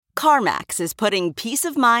CarMax is putting peace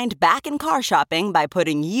of mind back in car shopping by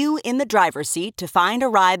putting you in the driver's seat to find a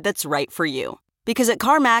ride that's right for you. Because at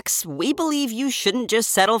CarMax, we believe you shouldn't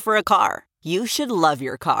just settle for a car. You should love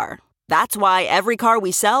your car. That's why every car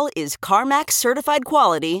we sell is CarMax certified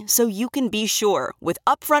quality, so you can be sure with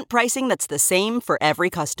upfront pricing that's the same for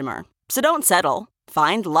every customer. So don't settle.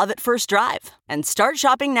 Find love at first drive and start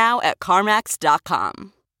shopping now at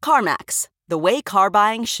CarMax.com. CarMax, the way car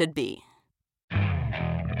buying should be.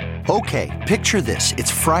 Okay, picture this.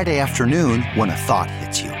 It's Friday afternoon when a thought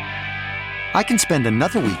hits you. I can spend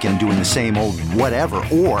another weekend doing the same old whatever,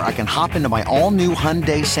 or I can hop into my all-new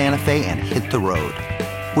Hyundai Santa Fe and hit the road.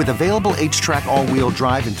 With available H-Track all-wheel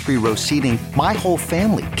drive and 3-row seating, my whole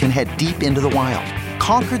family can head deep into the wild.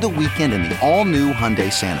 Conquer the weekend in the all-new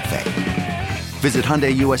Hyundai Santa Fe. Visit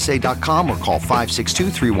HyundaiUSA.com or call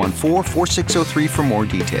 562-314-4603 for more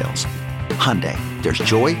details. Hyundai, there's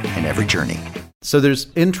joy in every journey. So there's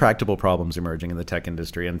intractable problems emerging in the tech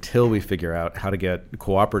industry until we figure out how to get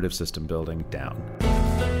cooperative system building down.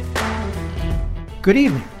 Good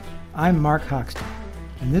evening. I'm Mark Hoxton,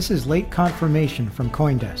 and this is Late Confirmation from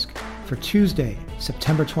CoinDesk for Tuesday,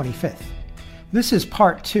 September 25th. This is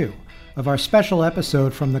part 2 of our special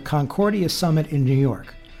episode from the Concordia Summit in New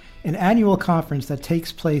York, an annual conference that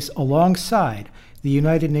takes place alongside the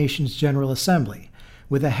United Nations General Assembly,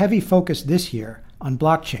 with a heavy focus this year on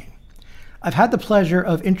blockchain. I've had the pleasure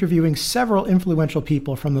of interviewing several influential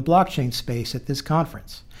people from the blockchain space at this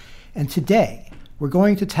conference, and today we're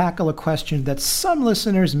going to tackle a question that some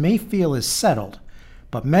listeners may feel is settled,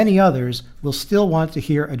 but many others will still want to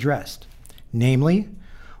hear addressed. Namely,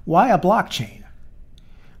 why a blockchain?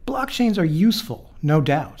 Blockchains are useful, no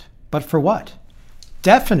doubt, but for what?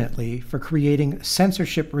 Definitely for creating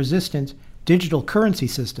censorship-resistant digital currency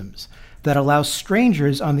systems that allow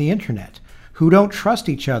strangers on the internet who don't trust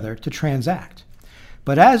each other to transact.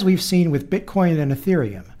 But as we've seen with Bitcoin and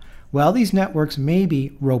Ethereum, while these networks may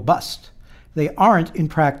be robust, they aren't in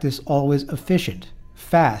practice always efficient,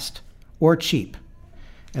 fast, or cheap.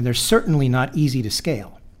 And they're certainly not easy to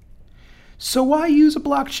scale. So why use a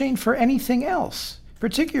blockchain for anything else,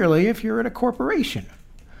 particularly if you're at a corporation?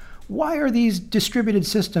 Why are these distributed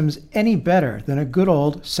systems any better than a good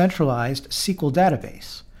old centralized SQL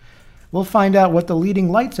database? We'll find out what the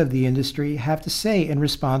leading lights of the industry have to say in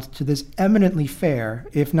response to this eminently fair,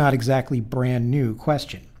 if not exactly brand new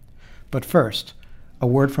question. But first, a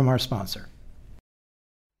word from our sponsor.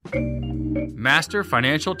 Master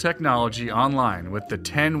Financial Technology online with the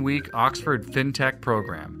 10-week Oxford FinTech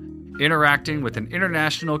program, interacting with an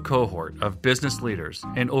international cohort of business leaders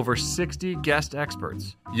and over 60 guest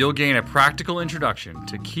experts. You'll gain a practical introduction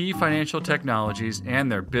to key financial technologies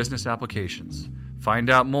and their business applications. Find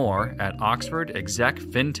out more at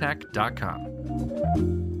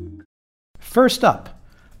oxfordexecfintech.com. First up,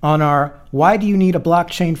 on our Why Do You Need a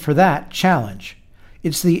Blockchain for That challenge,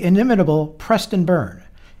 it's the inimitable Preston Byrne,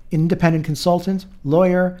 independent consultant,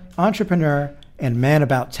 lawyer, entrepreneur, and man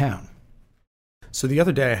about town. So the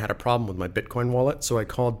other day I had a problem with my Bitcoin wallet, so I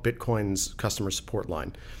called Bitcoin's customer support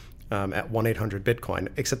line at 1-800-BITCOIN,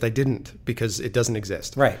 except I didn't because it doesn't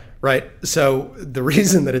exist. Right. So the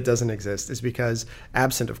reason that it doesn't exist is because,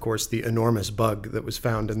 absent, of course, the enormous bug that was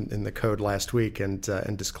found in the code last week and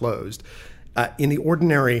disclosed, in the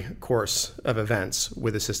ordinary course of events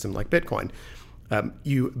with a system like Bitcoin,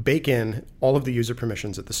 you bake in all of the user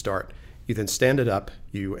permissions at the start. You then stand it up,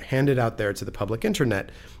 you hand it out there to the public internet,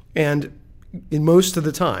 and in most of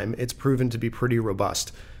the time, it's proven to be pretty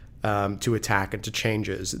robust to attack and to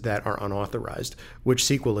changes that are unauthorized, which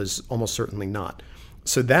SQL is almost certainly not.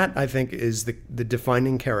 So that, I think, is the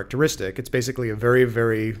defining characteristic. It's basically a very,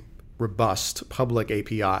 very robust public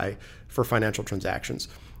API for financial transactions,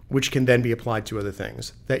 which can then be applied to other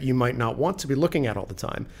things that you might not want to be looking at all the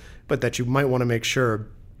time, but that you might want to make sure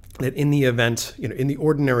that in the event, in the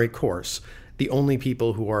ordinary course, the only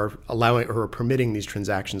people who are allowing or permitting these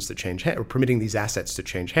transactions to change or permitting these assets to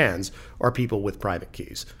change hands are people with private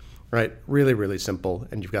keys, right? Really, really simple.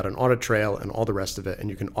 And you've got an audit trail and all the rest of it,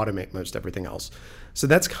 and you can automate most everything else. So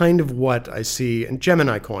that's kind of what I see. And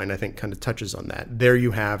Gemini Coin, I think, kind of touches on that. There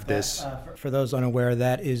you have this. For those unaware,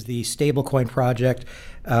 that is the stablecoin project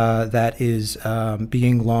that is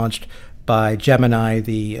being launched by Gemini,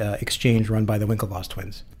 the exchange run by the Winklevoss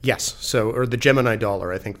twins. Yes. So, or the Gemini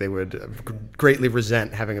dollar. I think they would greatly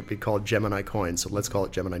resent having it be called Gemini coin. So let's call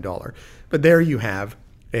it Gemini dollar. But there you have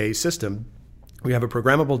a system. We have a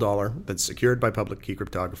programmable dollar that's secured by public key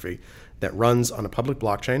cryptography that runs on a public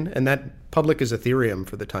blockchain. And that public is Ethereum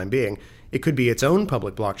for the time being. It could be its own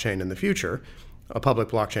public blockchain in the future, a public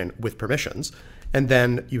blockchain with permissions. And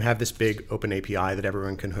then you have this big open API that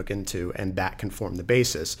everyone can hook into, and that can form the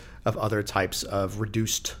basis of other types of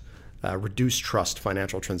reduced trust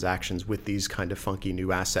financial transactions with these kind of funky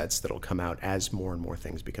new assets that'll come out as more and more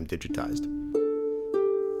things become digitized.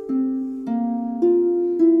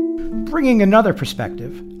 Bringing another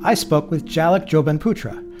perspective, I spoke with Jalak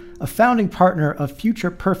Jobanputra, a founding partner of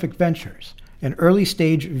Future Perfect Ventures, an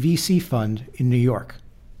early-stage VC fund in New York.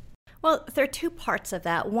 Well, there are two parts of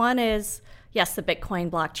that. One is, yes, the Bitcoin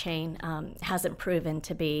blockchain hasn't proven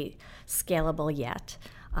to be scalable yet.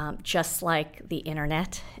 Just like the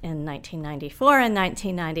internet in 1994 and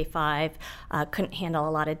 1995 couldn't handle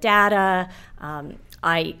a lot of data.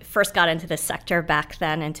 I first got into this sector back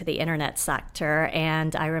then, into the internet sector,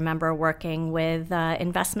 and I remember working with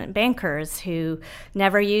investment bankers who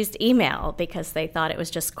never used email because they thought it was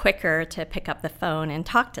just quicker to pick up the phone and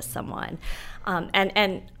talk to someone.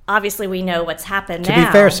 And obviously we know what's happened now. To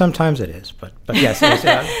be fair, sometimes it is, but yes.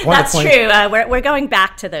 That's true. We're going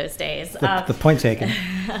back to those days. The point taken.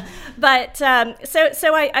 But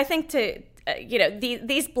so I think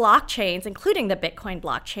these blockchains, including the Bitcoin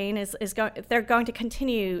blockchain, they're going to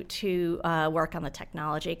continue to work on the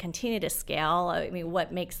technology, continue to scale. I mean,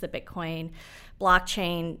 what makes the Bitcoin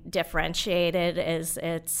blockchain differentiated is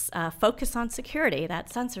its focus on security,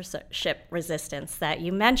 that censorship resistance that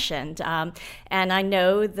you mentioned. And I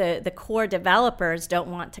know the core developers don't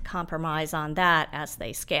want to compromise on that as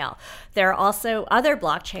they scale. There are also other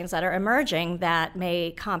blockchains that are emerging that may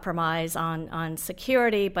compromise on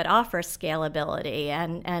security but offer scalability.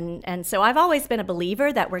 And so I've always been a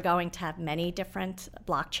believer that we're going to have many different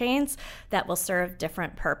blockchains that will serve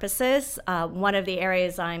different purposes. One of the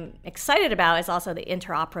areas I'm excited about is also the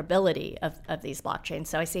interoperability of these blockchains.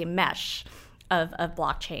 So I see a mesh of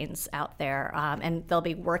blockchains out there, and they'll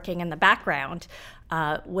be working in the background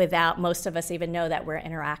without most of us even know that we're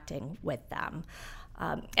interacting with them.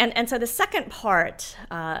 And so the second part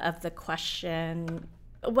of the question,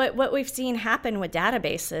 what we've seen happen with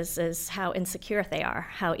databases is how insecure they are,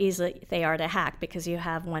 how easy they are to hack because you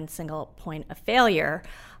have one single point of failure.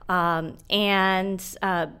 So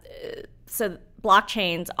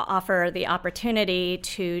blockchains offer the opportunity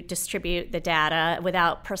to distribute the data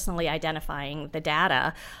without personally identifying the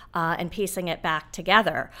data and piecing it back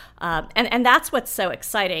together. And that's what's so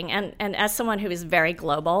exciting. And as someone who is very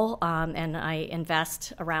global and I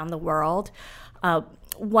invest around the world,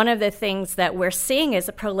 one of the things that we're seeing is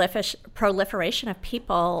a proliferation of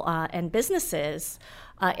people and businesses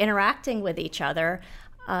interacting with each other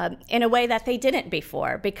in a way that they didn't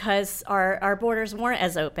before, because our borders weren't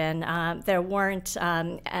as open. There weren't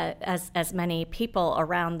as many people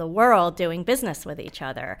around the world doing business with each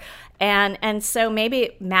other. And so maybe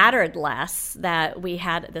it mattered less that we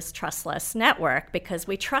had this trustless network because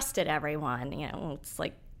we trusted everyone. You know, it's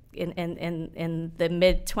like in the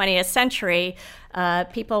mid-20th century,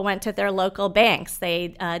 people went to their local banks. They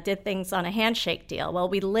did things on a handshake deal. Well,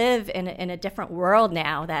 we live in a different world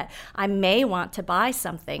now that I may want to buy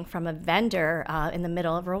something from a vendor in the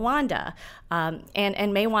middle of Rwanda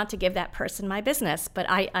and may want to give that person my business. But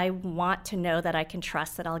I want to know that I can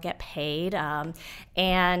trust that I'll get paid or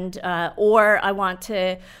I want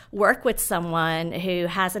to work with someone who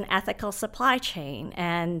has an ethical supply chain,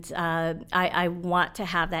 and I want to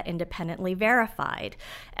have that independently verified.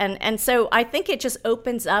 And so I think it just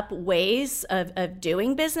opens up ways of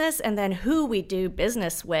doing business, and then who we do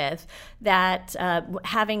business with, that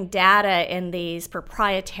having data in these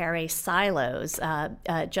proprietary silos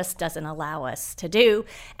just doesn't allow us to do.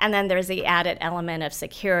 And then there's the added element of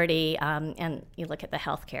security, and you look at the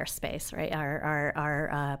healthcare space, right?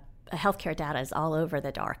 Our healthcare data is all over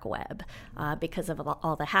the dark web because of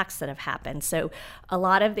all the hacks that have happened. So a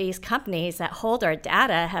lot of these companies that hold our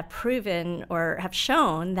data have proven or have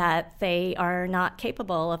shown that they are not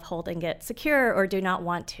capable of holding it secure or do not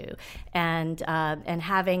want to. And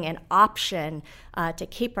having an option to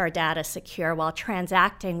keep our data secure while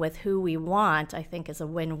transacting with who we want, I think, is a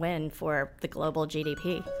win-win for the global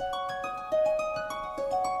GDP.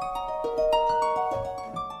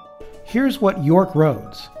 Here's what York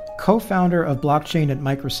Rhodes, co-founder of blockchain at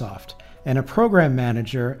Microsoft and a program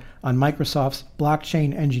manager on Microsoft's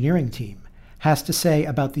blockchain engineering team, has to say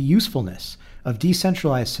about the usefulness of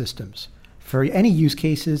decentralized systems for any use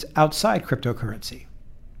cases outside cryptocurrency.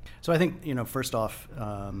 So I think, first off,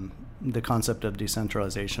 the concept of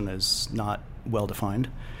decentralization is not well defined.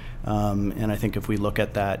 And I think if we look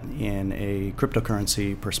at that in a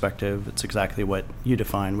cryptocurrency perspective, it's exactly what you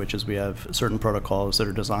define, which is we have certain protocols that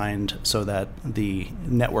are designed so that the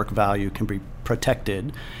network value can be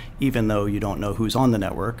protected, even though you don't know who's on the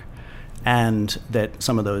network. and that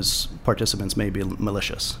some of those participants may be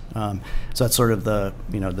malicious. So that's sort of the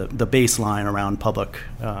baseline around public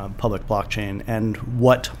blockchain and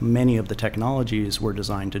what many of the technologies were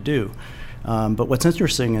designed to do. But what's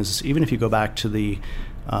interesting is, even if you go back to the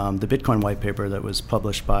Bitcoin white paper that was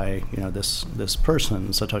published by this person,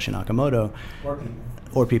 Satoshi Nakamoto,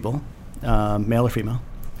 or people, male or female,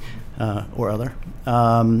 or other,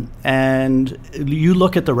 and you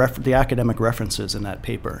look at the academic references in that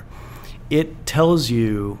paper, it tells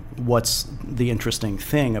you what's the interesting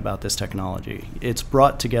thing about this technology. It's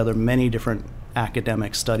brought together many different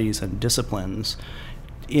academic studies and disciplines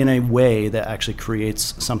in a way that actually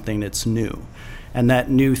creates something that's new. And that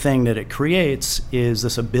new thing that it creates is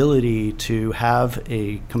this ability to have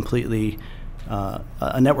a completely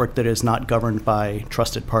a network that is not governed by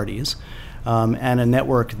trusted parties, and a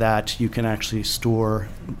network that you can actually store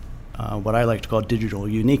what I like to call digital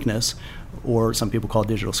uniqueness, or some people call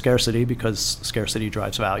digital scarcity, because scarcity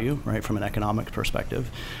drives value, right, from an economic perspective,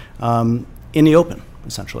 in the open,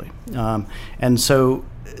 essentially. And so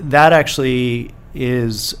that actually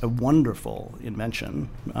is a wonderful invention.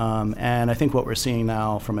 And I think what we're seeing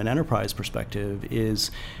now from an enterprise perspective is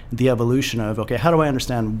the evolution of, okay, how do I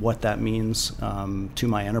understand what that means to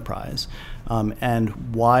my enterprise?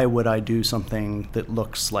 And why would I do something that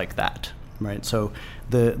looks like that, right? So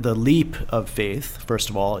the leap of faith, first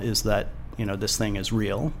of all, is that this thing is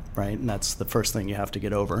real, right? And that's the first thing you have to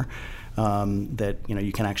get over, that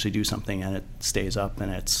you can actually do something and it stays up,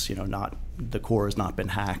 and it's not, the core has not been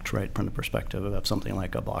hacked, right, from the perspective of something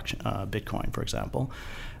like a blockchain, Bitcoin, for example.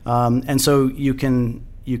 And so you can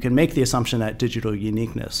make the assumption that digital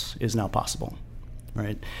uniqueness is now possible,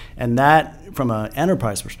 right? And that, from an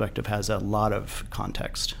enterprise perspective, has a lot of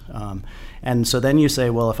context. And so then you say,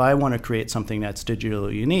 well, if I want to create something that's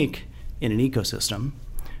digitally unique in an ecosystem,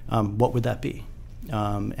 what would that be?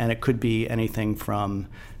 And it could be anything from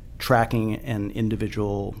tracking an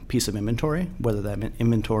individual piece of inventory, whether that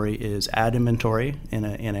inventory is ad inventory in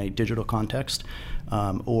a digital context,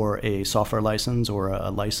 or a software license, or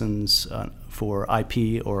a license for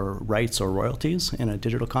IP or rights or royalties in a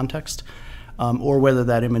digital context, or whether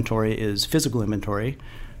that inventory is physical inventory,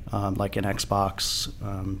 like an Xbox,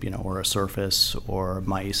 or a Surface, or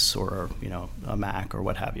mice, or a Mac, or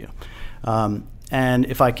what have you. And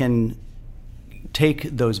if I can take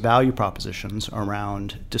those value propositions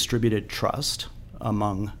around distributed trust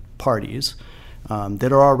among parties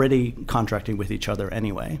that are already contracting with each other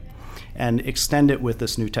anyway, and extend it with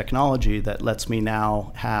this new technology that lets me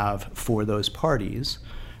now have, for those parties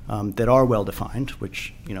that are well-defined,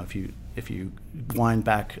 which, if you wind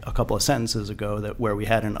back a couple of sentences ago, that where we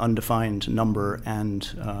had an undefined number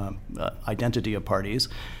and identity of parties,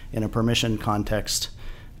 in a permission context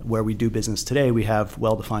where we do business today, we have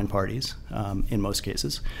well-defined parties in most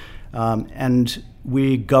cases. And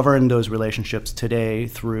we govern those relationships today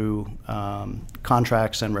through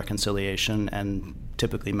contracts and reconciliation, and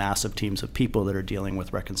typically massive teams of people that are dealing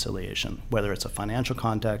with reconciliation, whether it's a financial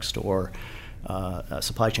context or a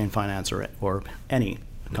supply chain finance, or any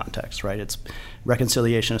context, right? It's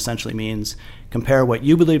reconciliation essentially means compare what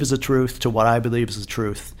you believe is the truth to what I believe is the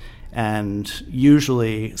truth, and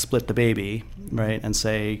usually split the baby, right? And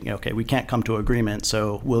say, okay, we can't come to agreement,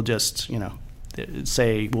 so we'll just,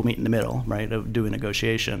 say we'll meet in the middle, right? Do a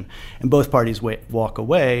negotiation, and both parties walk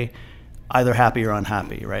away either happy or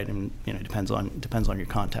unhappy, right? And it depends on your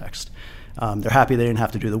context. They're happy they didn't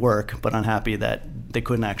have to do the work, but unhappy that they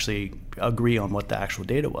couldn't actually agree on what the actual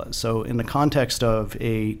data was. So in the context of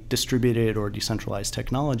a distributed or decentralized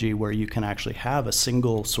technology where you can actually have a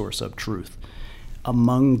single source of truth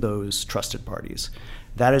among those trusted parties,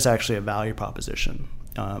 that is actually a value proposition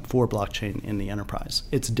for blockchain in the enterprise.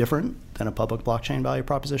 It's different than a public blockchain value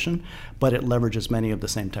proposition, but it leverages many of the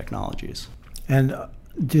same technologies. And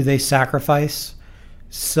do they sacrifice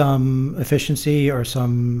some efficiency or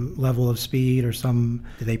some level of speed, or do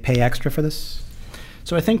they pay extra for this?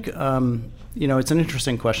 So I think, it's an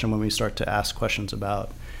interesting question when we start to ask questions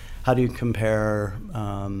about how do you compare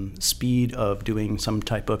speed of doing some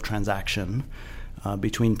type of transaction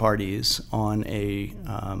between parties on a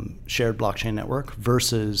shared blockchain network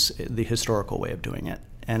versus the historical way of doing it.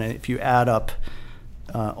 And if you add up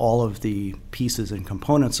all of the pieces and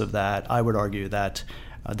components of that, I would argue that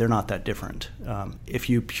they're not that different. If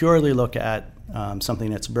you purely look at something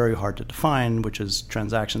that's very hard to define, which is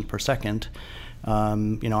transactions per second,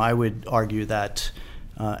 I would argue that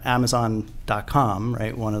Amazon.com,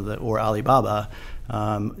 right, or Alibaba,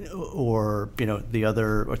 or the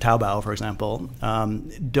other, or Taobao, for example,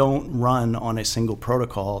 don't run on a single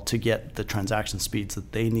protocol to get the transaction speeds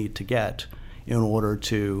that they need to get in order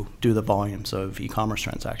to do the volumes of e-commerce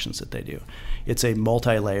transactions that they do. It's a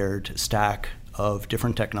multi-layered stack of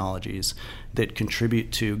different technologies that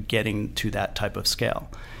contribute to getting to that type of scale.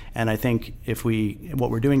 And I think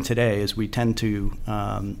what we're doing today is we tend to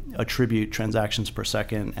attribute transactions per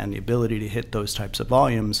second and the ability to hit those types of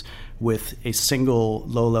volumes with a single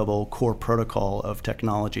low-level core protocol of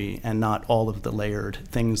technology and not all of the layered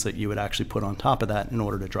things that you would actually put on top of that in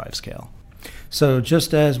order to drive scale. So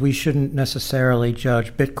just as we shouldn't necessarily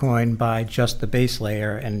judge Bitcoin by just the base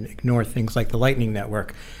layer and ignore things like the Lightning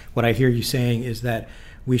Network, what I hear you saying is that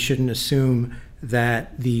we shouldn't assume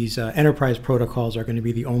that these enterprise protocols are going to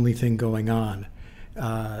be the only thing going on,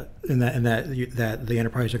 and that the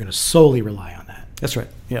enterprise are going to solely rely on that. That's right.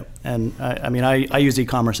 Yep. And I use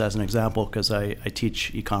e-commerce as an example because I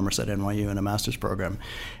teach e-commerce at NYU in a master's program,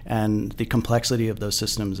 and the complexity of those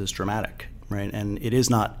systems is dramatic. Right, and it is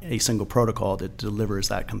not a single protocol that delivers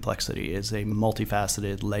that complexity. It's a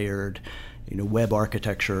multifaceted, layered, web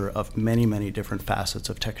architecture of many, many different facets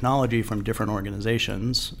of technology from different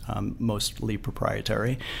organizations, mostly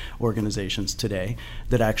proprietary organizations today,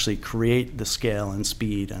 that actually create the scale and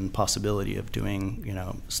speed and possibility of doing,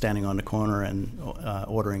 standing on the corner and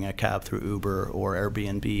ordering a cab through Uber or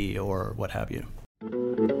Airbnb or what have you.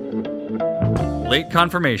 Late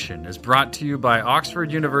Confirmation is brought to you by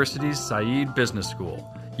Oxford University's Said Business School.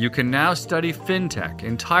 You can now study FinTech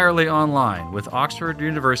entirely online with Oxford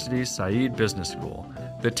University's Said Business School.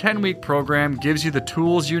 The 10-week program gives you the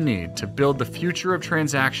tools you need to build the future of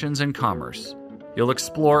transactions and commerce. You'll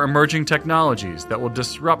explore emerging technologies that will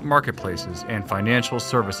disrupt marketplaces and financial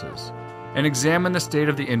services, and examine the state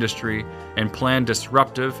of the industry and plan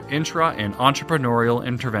disruptive intra- and entrepreneurial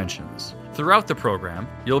interventions. Throughout the program,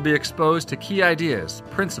 you'll be exposed to key ideas,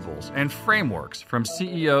 principles, and frameworks from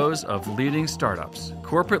CEOs of leading startups,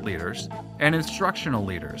 corporate leaders, and instructional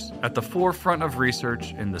leaders at the forefront of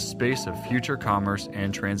research in the space of future commerce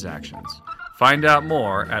and transactions. Find out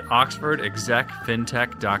more at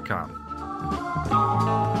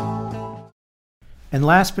oxfordexecfintech.com. And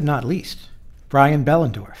last but not least, Brian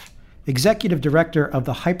Behlendorf, Executive Director of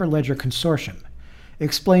the Hyperledger Consortium,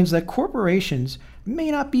 explains that corporations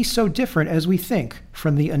may not be so different as we think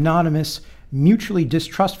from the anonymous, mutually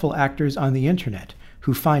distrustful actors on the internet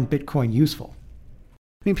who find Bitcoin useful.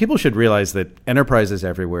 I mean, people should realize that enterprises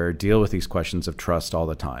everywhere deal with these questions of trust all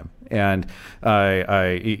the time. And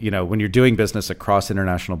when you're doing business across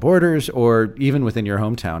international borders or even within your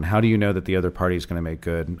hometown, how do you know that the other party is going to make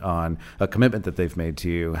good on a commitment that they've made to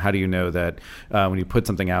you? How do you know that when you put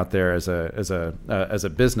something out there as a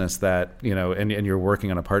business that and you're working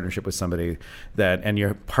on a partnership with somebody and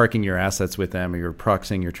you're parking your assets with them or you're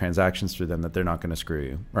proxying your transactions through them, that they're not going to screw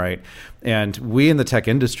you, right? And we in the tech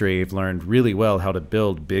industry have learned really well how to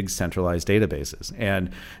build big centralized databases, and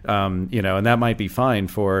and that might be fine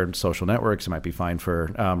for social networks. It might be fine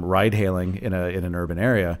for ride hailing in an urban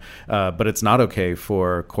area, but it's not okay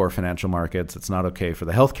for core financial markets. It's not okay for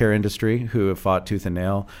the healthcare industry, who have fought tooth and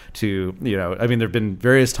nail to there have been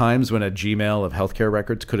various times when a Gmail of healthcare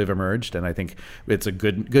records could have emerged, and I think it's a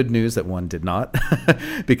good news that one did not,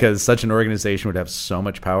 because such an organization would have so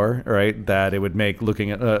much power, right, that it would make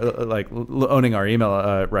looking at owning our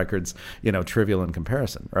email records trivial in comparison.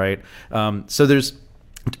 Right. So there's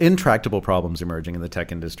intractable problems emerging in the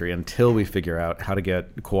tech industry until we figure out how to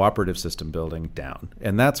get cooperative system building down.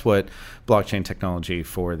 And that's what blockchain technology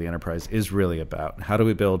for the enterprise is really about. How do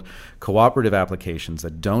we build cooperative applications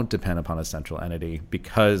that don't depend upon a central entity,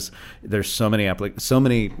 because there's so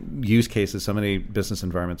many use cases, so many business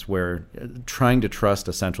environments where trying to trust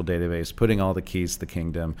a central database, putting all the keys to the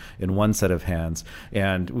kingdom in one set of hands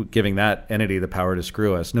and giving that entity the power to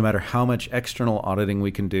screw us, no matter how much external auditing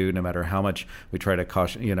we can do, no matter how much we try to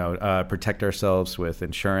protect ourselves with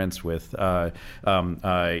insurance, with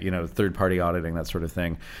third-party auditing, that sort of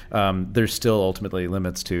thing. There's still ultimately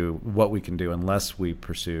limits to what we can do unless we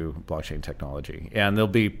pursue blockchain technology. And there'll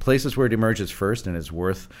be places where it emerges first and is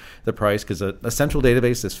worth the price, because a central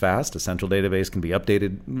database is fast. A central database can be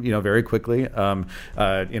updated, very quickly.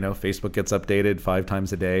 Facebook gets updated 5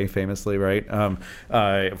 times a day, famously, right?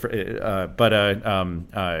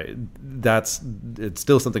 It's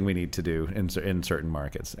still something we need to do in certain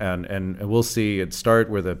markets. And we'll see it start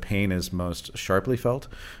where the pain is most sharply felt,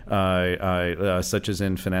 such as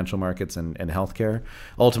in financial markets and healthcare.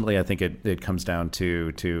 Ultimately, I think it comes down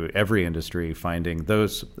to every industry finding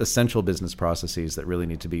those essential business processes that really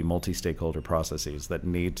need to be multi-stakeholder processes that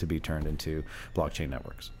need to be turned into blockchain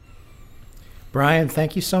networks. Brian,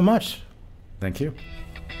 thank you so much. Thank you.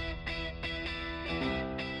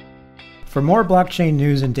 For more blockchain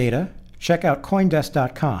news and data, check out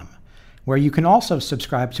CoinDesk.com. where you can also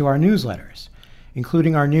subscribe to our newsletters,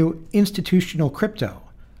 including our new Institutional Crypto,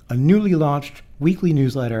 a newly launched weekly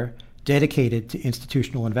newsletter dedicated to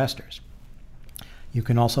institutional investors. You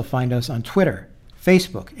can also find us on Twitter,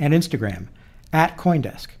 Facebook, and Instagram at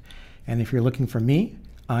CoinDesk. And if you're looking for me,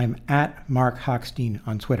 I'm at Mark Hochstein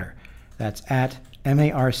on Twitter. That's at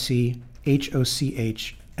MarkHochstein.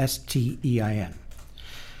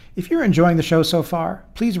 If you're enjoying the show so far,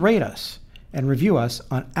 please rate us and review us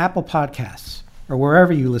on Apple Podcasts or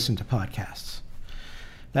wherever you listen to podcasts.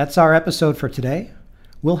 That's our episode for today.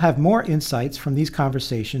 We'll have more insights from these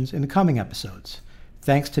conversations in the coming episodes.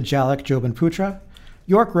 Thanks to Jalek Jobanputra,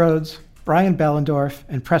 York Rhodes, Brian Bellendorf,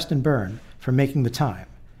 and Preston Byrne for making the time.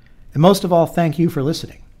 And most of all, thank you for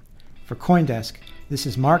listening. For CoinDesk, this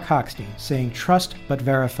is Mark Hochstein saying trust but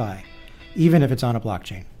verify, even if it's on a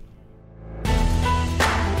blockchain.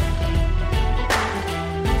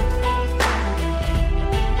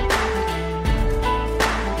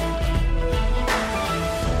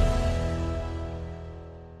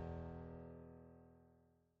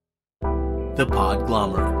 The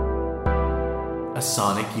Podglomerate, a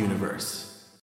sonic universe.